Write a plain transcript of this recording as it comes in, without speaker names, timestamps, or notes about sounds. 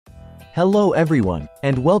Hello everyone,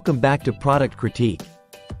 and welcome back to Product Critique.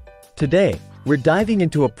 Today, we're diving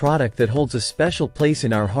into a product that holds a special place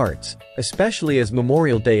in our hearts, especially as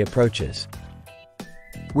Memorial Day approaches.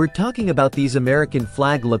 We're talking about these American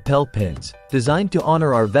flag lapel pins, designed to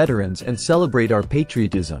honor our veterans and celebrate our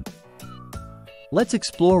patriotism. Let's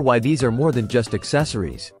explore why these are more than just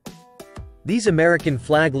accessories. These American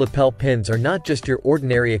flag lapel pins are not just your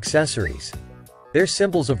ordinary accessories. They're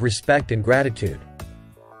symbols of respect and gratitude.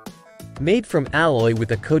 Made from alloy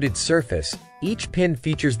with a coated surface, each pin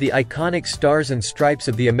features the iconic stars and stripes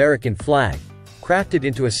of the American flag, crafted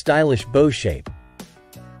into a stylish bow shape.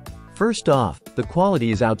 First off, the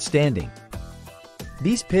quality is outstanding.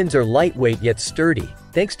 These pins are lightweight yet sturdy,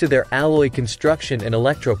 thanks to their alloy construction and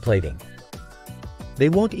electroplating. They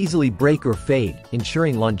won't easily break or fade,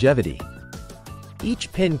 ensuring longevity.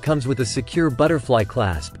 Each pin comes with a secure butterfly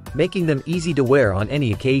clasp, making them easy to wear on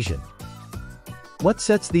any occasion. What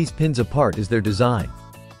sets these pins apart is their design.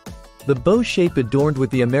 The bow shape adorned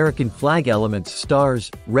with the American flag elements,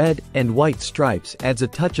 stars, red, and white stripes adds a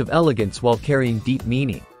touch of elegance while carrying deep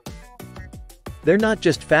meaning. They're not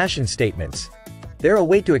just fashion statements. They're a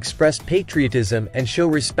way to express patriotism and show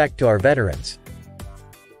respect to our veterans.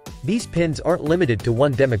 These pins aren't limited to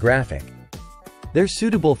one demographic. They're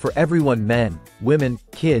suitable for everyone: men, women,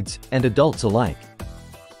 kids, and adults alike.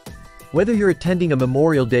 Whether you're attending a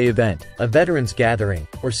Memorial Day event, a veterans gathering,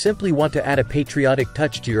 or simply want to add a patriotic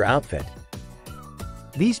touch to your outfit,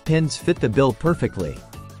 these pins fit the bill perfectly.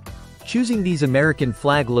 Choosing these American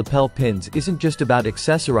flag lapel pins isn't just about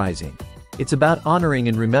accessorizing, it's about honoring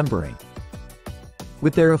and remembering.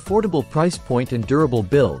 With their affordable price point and durable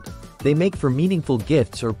build, they make for meaningful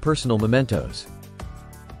gifts or personal mementos.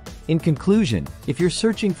 In conclusion, if you're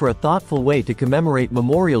searching for a thoughtful way to commemorate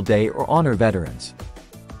Memorial Day or honor veterans,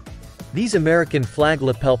 these American flag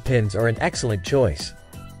lapel pins are an excellent choice.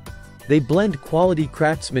 They blend quality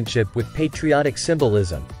craftsmanship with patriotic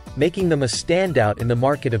symbolism, making them a standout in the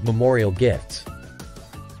market of memorial gifts.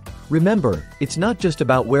 Remember, it's not just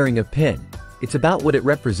about wearing a pin, it's about what it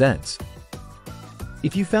represents.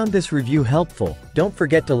 If you found this review helpful, don't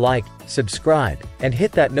forget to like, subscribe, and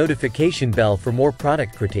hit that notification bell for more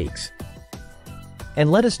product critiques.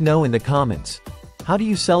 And let us know in the comments, how do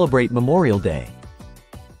you celebrate Memorial Day?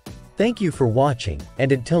 Thank you for watching,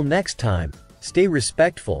 and until next time, stay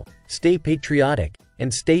respectful, stay patriotic,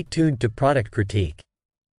 and stay tuned to Product Critique.